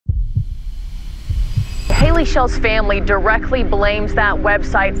Haley Shell's family directly blames that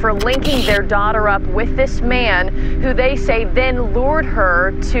website for linking their daughter up with this man who they say then lured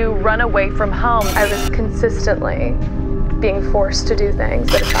her to run away from home. I was consistently being forced to do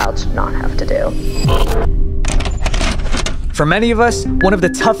things that a child should not have to do. For many of us, one of the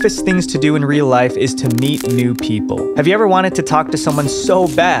toughest things to do in real life is to meet new people. Have you ever wanted to talk to someone so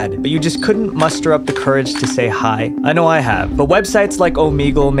bad, but you just couldn't muster up the courage to say hi? I know I have, but websites like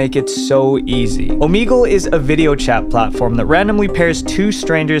Omegle make it so easy. Omegle is a video chat platform that randomly pairs two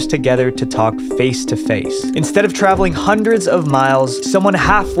strangers together to talk face to face. Instead of traveling hundreds of miles, someone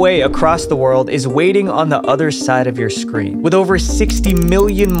halfway across the world is waiting on the other side of your screen. With over 60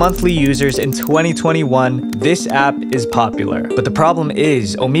 million monthly users in 2021, this app is popular. But the problem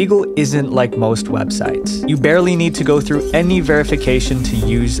is, Omegle isn't like most websites. You barely need to go through any verification to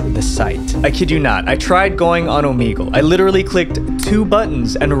use the site. I kid you not, I tried going on Omegle. I literally clicked 2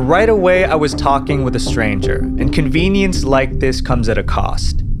 buttons and right away I was talking with a stranger. And convenience like this comes at a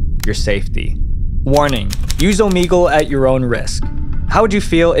cost: your safety. Warning, use Omegle at your own risk. How would you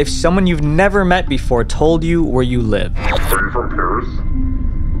feel if someone you've never met before told you where you live? Are you from Paris?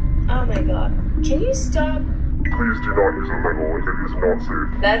 Oh my god. Can you stop? Please do not use Omegle. It is not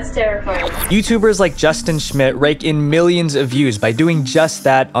safe. That's terrifying. YouTubers like Justin Schmidt rake in millions of views by doing just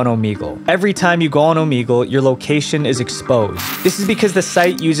that on Omegle. Every time you go on Omegle, your location is exposed. This is because the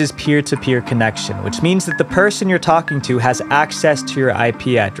site uses peer-to-peer connection, which means that the person you're talking to has access to your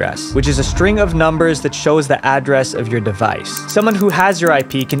IP address, which is a string of numbers that shows the address of your device. Someone who has your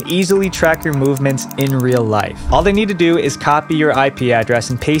IP can easily track your movements in real life. All they need to do is copy your IP address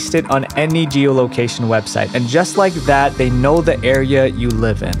and paste it on any geolocation website, and just like that, they know the area you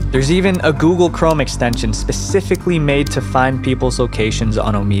live in. There's even a Google Chrome extension specifically made to find people's locations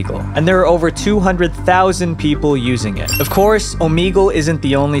on Omegle, and there are over 200,000 people using it. Of course, Omegle isn't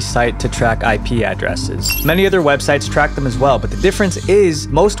the only site to track IP addresses. Many other websites track them as well, but the difference is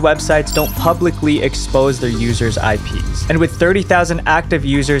most websites don't publicly expose their users' IPs. And with 30,000 active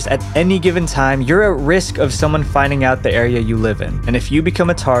users at any given time, you're at risk of someone finding out the area you live in. And if you become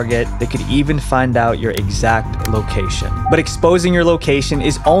a target, they could even find out your exact location. But exposing your location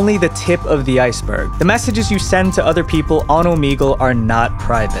is only the tip of the iceberg. The messages you send to other people on Omegle are not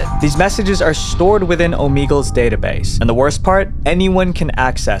private. These messages are stored within Omegle's database. And the worst part, anyone can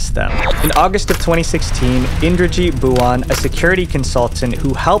access them. In August of 2016, Indrajit Buwan, a security consultant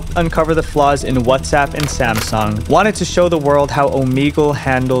who helped uncover the flaws in WhatsApp and Samsung, wanted to show the world how Omegle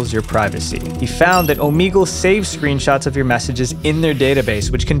handles your privacy. He found that Omegle saves screenshots of your messages in their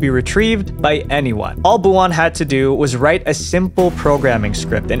database, which can be retrieved by anyone. All Buwan had to do was write a simple programming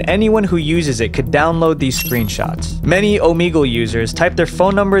script, and anyone who uses it could download these screenshots. Many Omegle users type their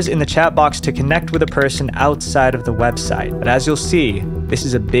phone numbers in the chat box to connect with a person outside of the website, but as you'll see, this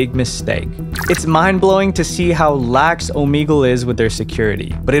is a big mistake. It's mind-blowing to see how lax Omegle is with their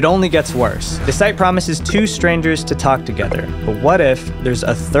security, but it only gets worse. The site promises two strangers to talk together, but what if there's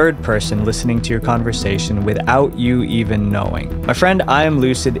a third person listening to your conversation without you even knowing? My friend I Am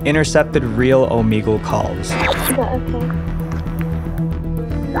Lucid intercepted real Omegle calls. Is that okay?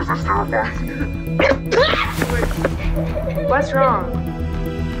 Was this terrifying? What's wrong?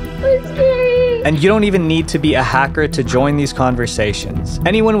 It's scary. And you don't even need to be a hacker to join these conversations.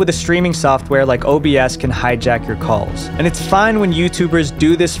 Anyone with a streaming software like OBS can hijack your calls. And it's fine when YouTubers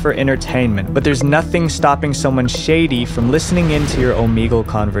do this for entertainment, but there's nothing stopping someone shady from listening into your Omegle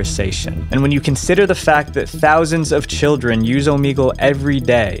conversation. And when you consider the fact that thousands of children use Omegle every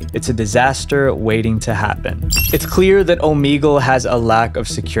day, it's a disaster waiting to happen. It's clear that Omegle has a lack of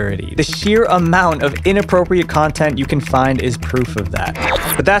security. The sheer amount of inappropriate content you can find is proof of that.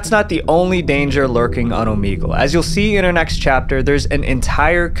 But that's not the only danger lurking on Omegle. As you'll see in our next chapter, there's an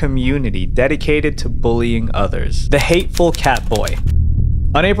entire community dedicated to bullying others. The Hateful Catboy.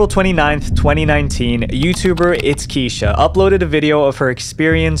 On April 29th, 2019, YouTuber It's Keisha uploaded a video of her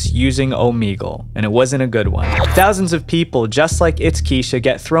experience using Omegle, and it wasn't a good one. Thousands of people just like It's Keisha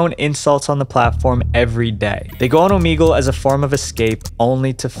get thrown insults on the platform every day. They go on Omegle as a form of escape,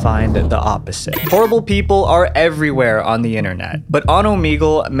 only to find the opposite. Horrible people are everywhere on the internet, but on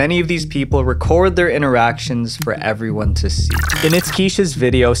Omegle, many of these people record their interactions for everyone to see. In It's Keisha's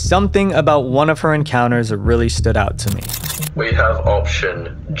video, something about one of her encounters really stood out to me. We have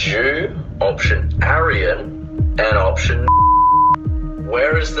option Jew, option Aryan, and option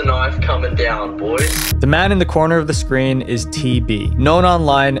Where is the knife coming down, boys? The man in the corner of the screen is TB, known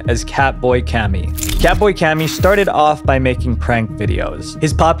online as Catboy Cammy. Catboy Cammy started off by making prank videos.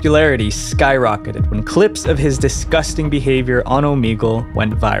 His popularity skyrocketed when clips of his disgusting behavior on Omegle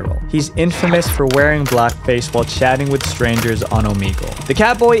went viral. He's infamous for wearing blackface while chatting with strangers on Omegle. The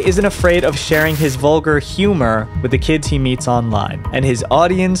Catboy isn't afraid of sharing his vulgar humor with the kids he meets online, and his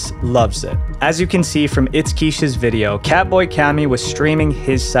audience loves it. As you can see from It's Keisha's video, Catboy Cammy was streaming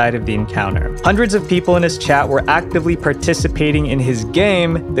his side of the encounter. Hundreds of people in his chat were actively participating in his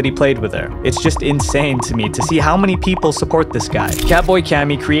game that he played with her. It's just insane to me to see how many people support this guy. Catboy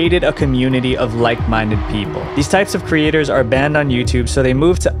Cammy created a community of like-minded people. These types of creators are banned on YouTube, so they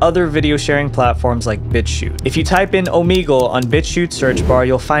moved to other video sharing platforms like BitChute. If you type in Omegle on BitChute search bar,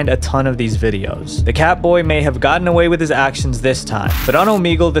 you'll find a ton of these videos. The Catboy may have gotten away with his actions this time, but on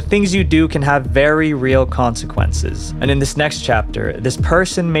Omegle, the things you do can have very real consequences. And in this next chapter, this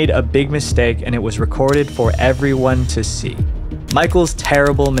person made a big mistake and it was recorded for everyone to see. Michael's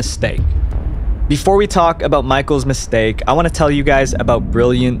terrible mistake. Before we talk about Michael's mistake, I want to tell you guys about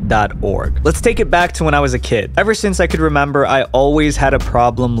Brilliant.org. Let's take it back to when I was a kid. Ever since I could remember, I always had a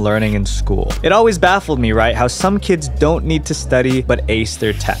problem learning in school. It always baffled me, right? How some kids don't need to study but ace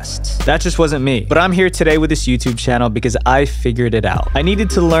their tests. That just wasn't me. But I'm here today with this YouTube channel because I figured it out. I needed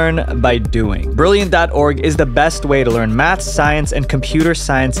to learn by doing. Brilliant.org is the best way to learn math, science, and computer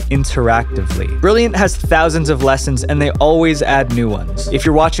science interactively. Brilliant has thousands of lessons and they always add new ones. If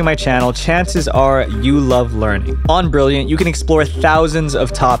you're watching my channel, chances are you love learning. On Brilliant, you can explore thousands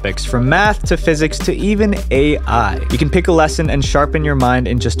of topics from math to physics to even AI. You can pick a lesson and sharpen your mind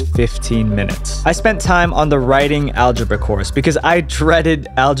in just 15 minutes. I spent time on the writing algebra course because I dreaded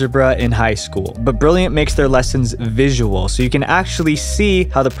algebra in high school, but Brilliant makes their lessons visual so you can actually see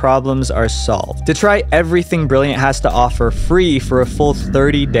how the problems are solved. To try everything Brilliant has to offer free for a full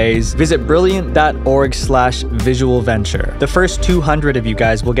 30 days, visit brilliant.org/visualventure. The first 200 of you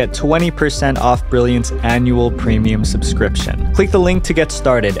guys will get 20% off Brilliant's annual premium subscription. Click the link to get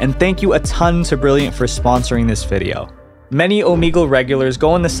started, and thank you a ton to Brilliant for sponsoring this video. Many Omegle regulars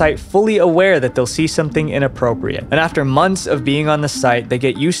go on the site fully aware that they'll see something inappropriate, and after months of being on the site, they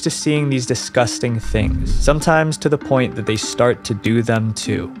get used to seeing these disgusting things, sometimes to the point that they start to do them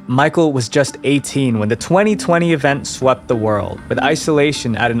too. Michael was just 18 when the 2020 event swept the world. With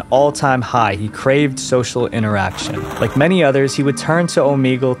isolation at an all-time high, he craved social interaction. Like many others, he would turn to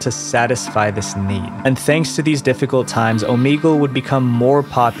Omegle to satisfy this need. And thanks to these difficult times, Omegle would become more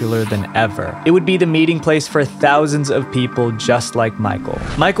popular than ever. It would be the meeting place for thousands of people just like Michael.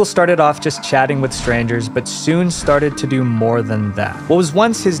 Michael started off just chatting with strangers, but soon started to do more than that. What was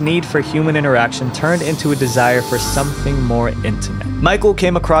once his need for human interaction turned into a desire for something more intimate. Michael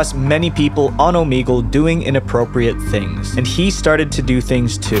came across many people on Omegle doing inappropriate things, and he started to do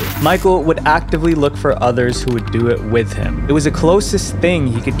things too. Michael would actively look for others who would do it with him. It was the closest thing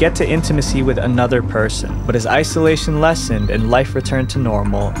he could get to intimacy with another person. But as isolation lessened and life returned to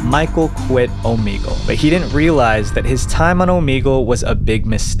normal, Michael quit Omegle. But he didn't realize that his time on Omegle was a big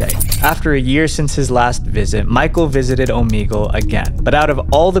mistake. After a year since his last visit, Michael visited Omegle again. But out of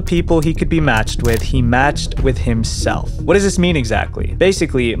all the people he could be matched with, he matched with himself. What does this mean exactly?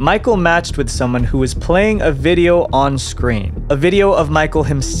 Basically, Michael matched with someone who was playing a video on screen. A video of Michael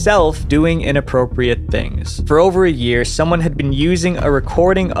himself doing inappropriate things. For over a year, someone had been using a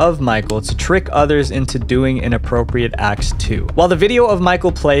recording of Michael to trick others into doing inappropriate acts too. While the video of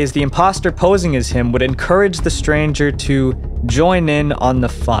Michael plays, the imposter posing as him would encourage the stranger to join in on the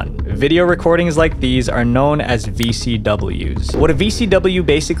fun. Video recordings like these are known as VCWs. What a VCW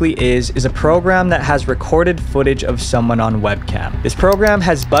basically is a program that has recorded footage of someone on webcam. This program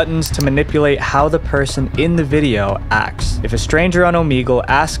has buttons to manipulate how the person in the video acts. If a stranger on Omegle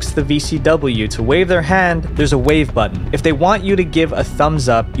asks the VCW to wave their hand, there's a wave button. If they want you to give a thumbs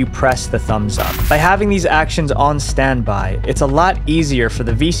up, you press the thumbs up. By having these actions on standby, it's a lot easier for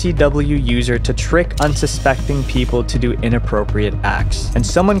the VCW user to trick unsuspecting people to do inappropriate acts. And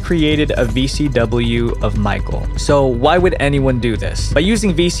someone created a VCW of Michael. So why would anyone do this? By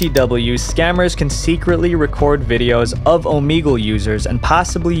using VCWs, scammers can secretly record videos of Omegle users and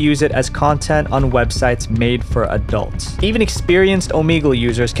possibly use it as content on websites made for adults. Even experienced Omegle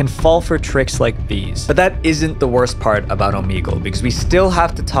users can fall for tricks like these. But that isn't the worst part about Omegle, because we still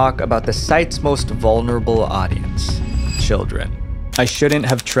have to talk about the site's most vulnerable audience: children. I shouldn't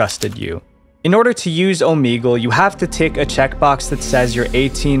have trusted you. In order to use Omegle, you have to tick a checkbox that says you're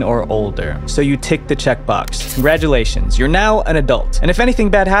 18 or older. So you tick the checkbox. Congratulations, you're now an adult. And if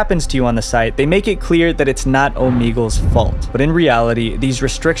anything bad happens to you on the site, they make it clear that it's not Omegle's fault. But in reality, these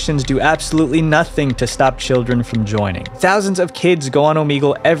restrictions do absolutely nothing to stop children from joining. Thousands of kids go on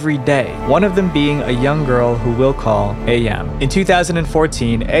Omegle every day, one of them being a young girl who we'll call AM. In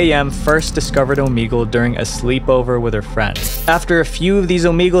 2014, AM first discovered Omegle during a sleepover with her friends. After a few of these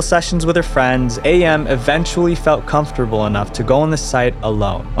Omegle sessions with her friends, AM eventually felt comfortable enough to go on the site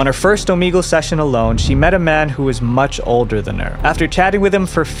alone. On her first Omegle session alone, she met a man who was much older than her. After chatting with him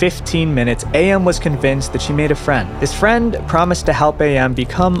for 15 minutes, AM was convinced that she made a friend. This friend promised to help AM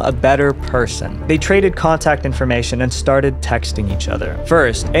become a better person. They traded contact information and started texting each other.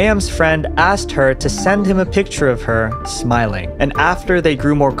 First, AM's friend asked her to send him a picture of her smiling. And after they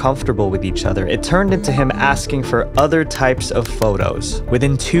grew more comfortable with each other, it turned into him asking for other types of photos.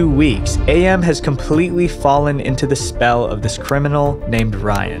 Within 2 weeks, AM has completely fallen into the spell of this criminal named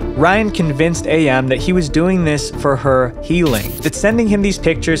Ryan. Ryan convinced AM that he was doing this for her healing, that sending him these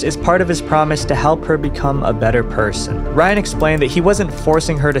pictures is part of his promise to help her become a better person. Ryan explained that he wasn't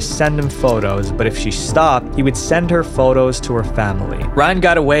forcing her to send him photos, but if she stopped, he would send her photos to her family. Ryan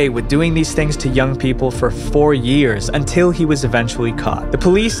got away with doing these things to young people for 4 years until he was eventually caught. The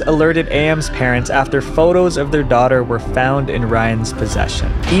police alerted AM's parents after photos of their daughter were found in Ryan's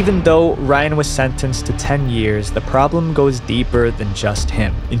possession. Even though Ryan was sentenced to 10 years, the problem goes deeper than just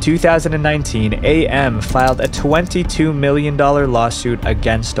him. In 2019, AM filed a $22 million lawsuit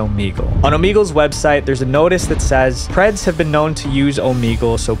against Omegle. On Omegle's website, there's a notice that says, "Preds have been known to use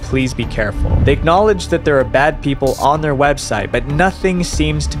Omegle, so please be careful." They acknowledge that there are bad people on their website, but nothing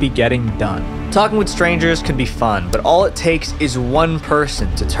seems to be getting done. Talking with strangers can be fun, but all it takes is one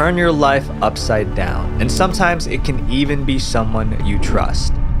person to turn your life upside down. And sometimes it can even be someone you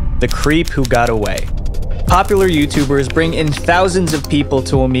trust. The creep who got away. Popular YouTubers bring in thousands of people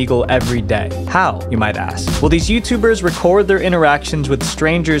to Omegle every day. How, you might ask? Well, these YouTubers record their interactions with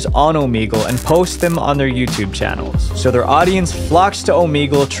strangers on Omegle and post them on their YouTube channels. So their audience flocks to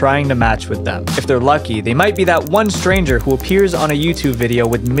Omegle trying to match with them. If they're lucky, they might be that one stranger who appears on a YouTube video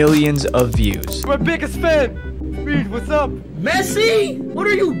with millions of views. My biggest fan! Reed, what's up? Messi, what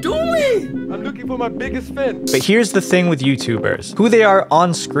are you doing? I'm looking for my biggest fan. But here's the thing with YouTubers. Who they are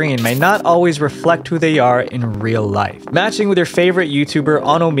on screen may not always reflect who they are in real life. Matching with your favorite YouTuber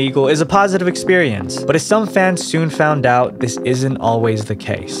on Omegle is a positive experience, but as some fans soon found out, this isn't always the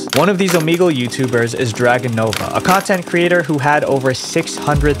case. One of these Omegle YouTubers is Dragonova, a content creator who had over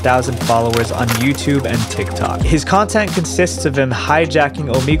 600,000 followers on YouTube and TikTok. His content consists of him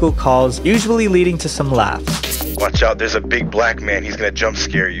hijacking Omegle calls, usually leading to some laughs. Watch out, there's a big black man, he's gonna jump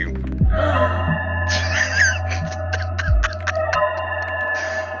scare you.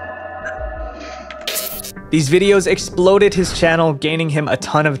 These videos exploded his channel, gaining him a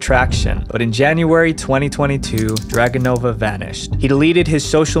ton of traction. But in January 2022, Dragonova vanished. He deleted his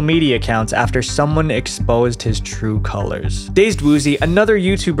social media accounts after someone exposed his true colors. Dazed Woozy, another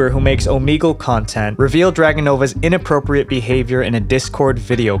YouTuber who makes Omegle content, revealed Dragonova's inappropriate behavior in a Discord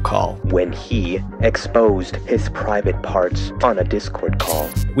video call. When he exposed his private parts on a Discord call.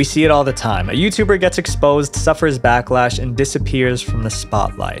 We see it all the time. A YouTuber gets exposed, suffers backlash, and disappears from the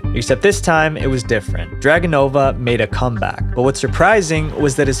spotlight. Except this time, it was different. Dragonova made a comeback. But what's surprising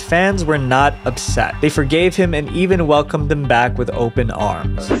was that his fans were not upset. They forgave him and even welcomed him back with open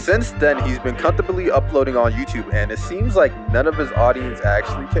arms. Since then, he's been comfortably uploading on YouTube, and it seems like none of his audience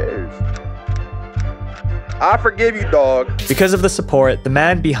actually cares. I forgive you, dog. Because of the support, the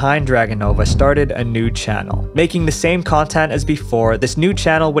man behind Dragonova started a new channel. Making the same content as before, this new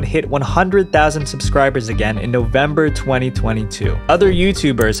channel would hit 100,000 subscribers again in November 2022. Other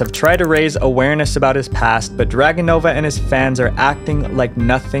YouTubers have tried to raise awareness about his past, but Dragonova and his fans are acting like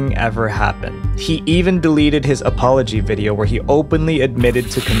nothing ever happened. He even deleted his apology video where he openly admitted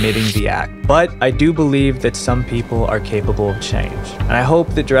to committing the act. But I do believe that some people are capable of change, and I hope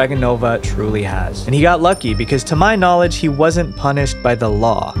that Dragonova truly has. And he got lucky, because to my knowledge, he wasn't punished by the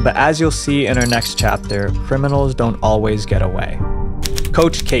law. But as you'll see in our next chapter, criminals don't always get away.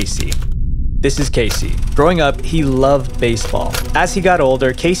 Coach Casey. This is Casey. Growing up, he loved baseball. As he got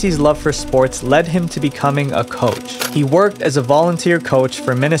older, Casey's love for sports led him to becoming a coach. He worked as a volunteer coach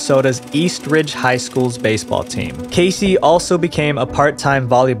for Minnesota's East Ridge High School's baseball team. Casey also became a part-time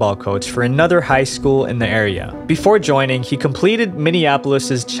volleyball coach for another high school in the area. Before joining, he completed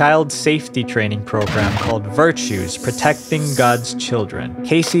Minneapolis's child safety training program called Virtues, Protecting God's Children.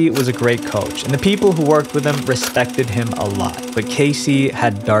 Casey was a great coach, and the people who worked with him respected him a lot. But Casey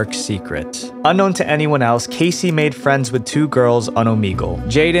had dark secrets. Unknown to anyone else, Casey made friends with two girls on Omegle,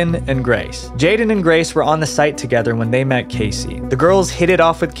 Jaden and Grace. Jaden and Grace were on the site together when they met Casey. The girls hit it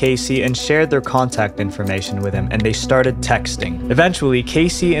off with Casey and shared their contact information with him, and they started texting. Eventually,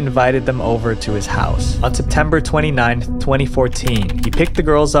 Casey invited them over to his house. On September 29th, 2014, he picked the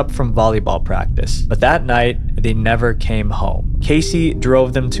girls up from volleyball practice, but that night, they never came home. Casey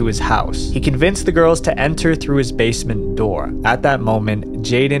drove them to his house. He convinced the girls to enter through his basement door. At that moment,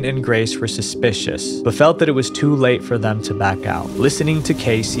 Jaden and Grace were suspicious, but felt that it was too late for them to back out. Listening to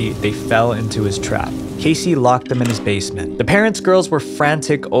Casey, they fell into his trap. Casey locked them in his basement. The parents' girls were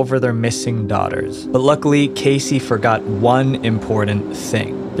frantic over their missing daughters, but luckily, Casey forgot one important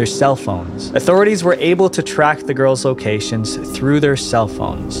thing: their cell phones. Authorities were able to track the girls' locations through their cell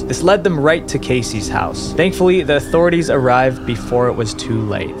phones. This led them right to Casey's house. Thankfully, the authorities arrived before it was too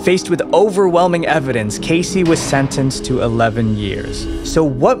late. Faced with overwhelming evidence, Casey was sentenced to 11 years. So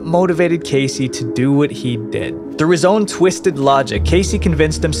what motivated Casey to do what he did? Through his own twisted logic, Casey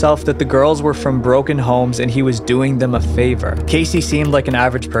convinced himself that the girls were from broken homes and he was doing them a favor. Casey seemed like an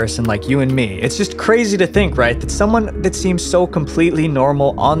average person like you and me. It's just crazy to think, right, that someone that seems so completely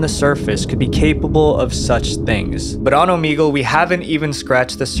normal on the surface could be capable of such things. But on Omegle, we haven't even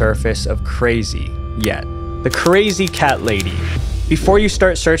scratched the surface of crazy yet. The crazy cat lady. Before you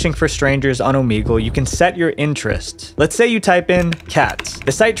start searching for strangers on Omegle, you can set your interests. Let's say you type in cats.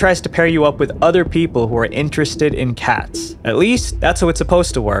 The site tries to pair you up with other people who are interested in cats. At least, that's how it's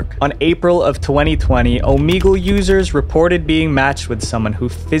supposed to work. On April of 2020, Omegle users reported being matched with someone who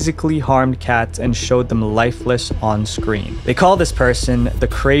physically harmed cats and showed them lifeless on screen. They call this person the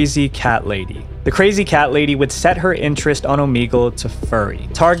crazy cat lady. The crazy cat lady would set her interest on Omegle to furry,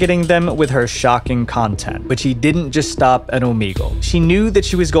 targeting them with her shocking content. But she didn't just stop at Omegle. She knew that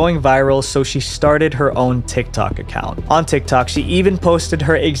she was going viral, so she started her own TikTok account. On TikTok, she even posted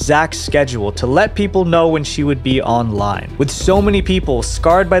her exact schedule to let people know when she would be online. With so many people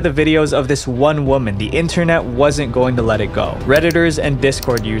scarred by the videos of this one woman, the internet wasn't going to let it go. Redditors and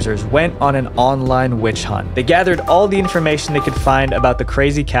Discord users went on an online witch hunt. They gathered all the information they could find about the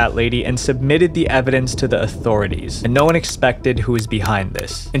crazy cat lady and submitted the evidence to the authorities, and no one expected who was behind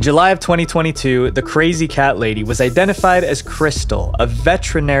this. In July of 2022, the crazy cat lady was identified as Crystal, a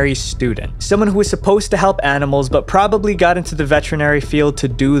veterinary student, someone who was supposed to help animals but probably got into the veterinary field to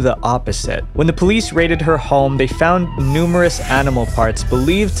do the opposite. When the police raided her home, they found numerous animal parts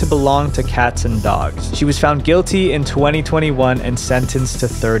believed to belong to cats and dogs. She was found guilty in 2021 and sentenced to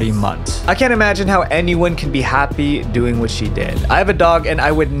 30 months. I can't imagine how anyone can be happy doing what she did. I have a dog and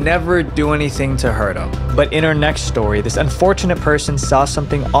I would never do anything to hurt him. But in our next story, this unfortunate person saw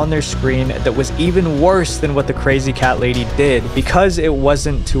something on their screen that was even worse than what the crazy cat lady did, because it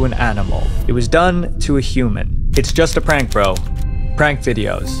wasn't to an animal. It was done to a human. It's just a prank, bro. Prank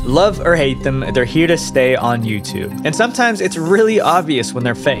videos. Love or hate them, they're here to stay on YouTube. And sometimes it's really obvious when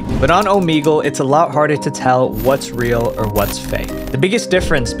they're fake. But on Omegle, it's a lot harder to tell what's real or what's fake. The biggest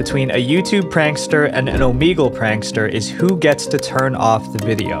difference between a YouTube prankster and an Omegle prankster is who gets to turn off the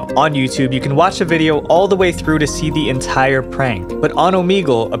video. On YouTube, you can watch a video all the way through to see the entire prank. But on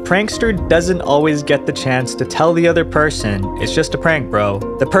Omegle, a prankster doesn't always get the chance to tell the other person, it's just a prank, bro.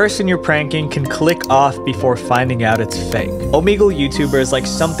 The person you're pranking can click off before finding out it's fake. Omegle YouTubers like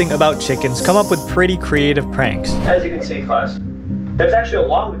Something About Chickens come up with pretty creative pranks. As you can see, class, there's actually a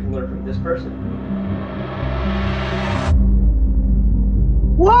lot we can learn from this person.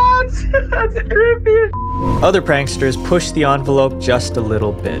 What? That's creepy. Other pranksters push the envelope just a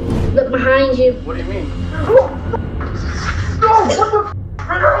little bit. Look behind you. What do you mean?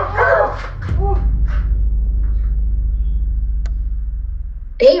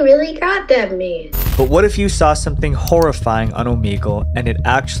 They really got that man. But what if you saw something horrifying on Omegle and it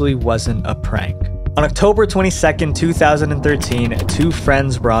actually wasn't a prank? On October 22nd, 2013, two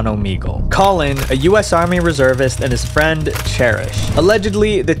friends were on Omegle. Colin, a US Army reservist, and his friend, Cherish.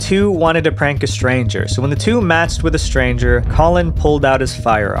 Allegedly, the two wanted to prank a stranger, so when the two matched with a stranger, Colin pulled out his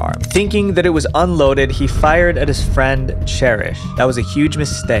firearm. Thinking that it was unloaded, he fired at his friend, Cherish. That was a huge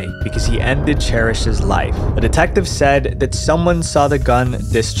mistake, because he ended Cherish's life. A detective said that someone saw the gun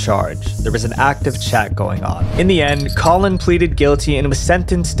discharge. There was an active chat going on. In the end, Colin pleaded guilty and was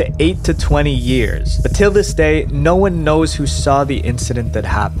sentenced to 8 to 20 years. But till this day, no one knows who saw the incident that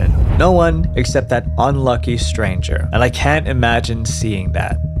happened. No one except that unlucky stranger. And I can't imagine seeing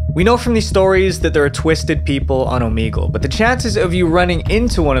that. We know from these stories that there are twisted people on Omegle, but the chances of you running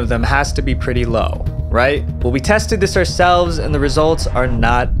into one of them has to be pretty low, right? Well, we tested this ourselves and the results are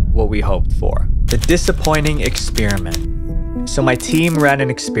not what we hoped for. The disappointing experiment. so my team ran an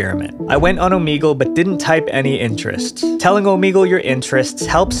experiment. I went on Omegle but didn't type any interests. Telling Omegle your interests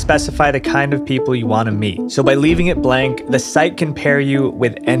helps specify the kind of people you want to meet. So by leaving it blank, the site can pair you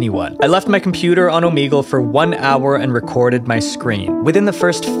with anyone. I left my computer on Omegle for 1 hour and recorded my screen. Within the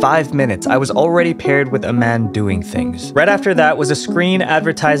first 5 minutes, I was already paired with a man doing things. Right after that was a screen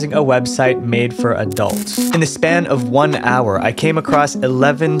advertising a website made for adults. In the span of 1 hour, I came across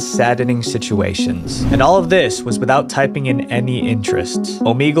 11 saddening situations. And all of this was without typing in any interests.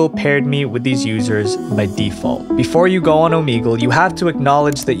 Omegle paired me with these users by default. Before you go on Omegle, you have to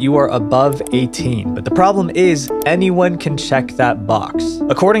acknowledge that you are above 18, but the problem is anyone can check that box.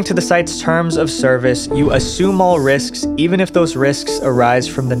 According to the site's terms of service, you assume all risks, even if those risks arise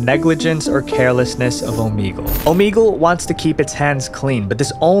from the negligence or carelessness of Omegle. Omegle wants to keep its hands clean, but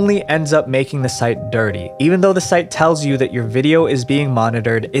this only ends up making the site dirty. Even though the site tells you that your video is being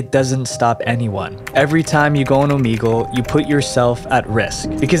monitored, it doesn't stop anyone. Every time you go on Omegle, you put yourself at risk.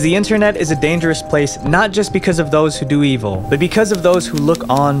 Because the internet is a dangerous place, not just because of those who do evil, but because of those who look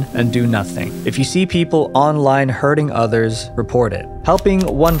on and do nothing. If you see people online hurting others, report it. Helping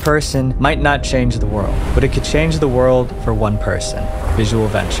one person might not change the world, but it could change the world for one person.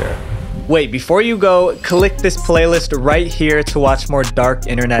 TheVisualVenture. Wait, before you go, click this playlist right here to watch more dark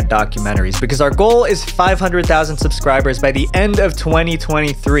internet documentaries, because our goal is 500,000 subscribers by the end of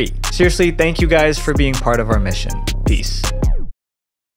 2023. Seriously, thank you guys for being part of our mission. Peace.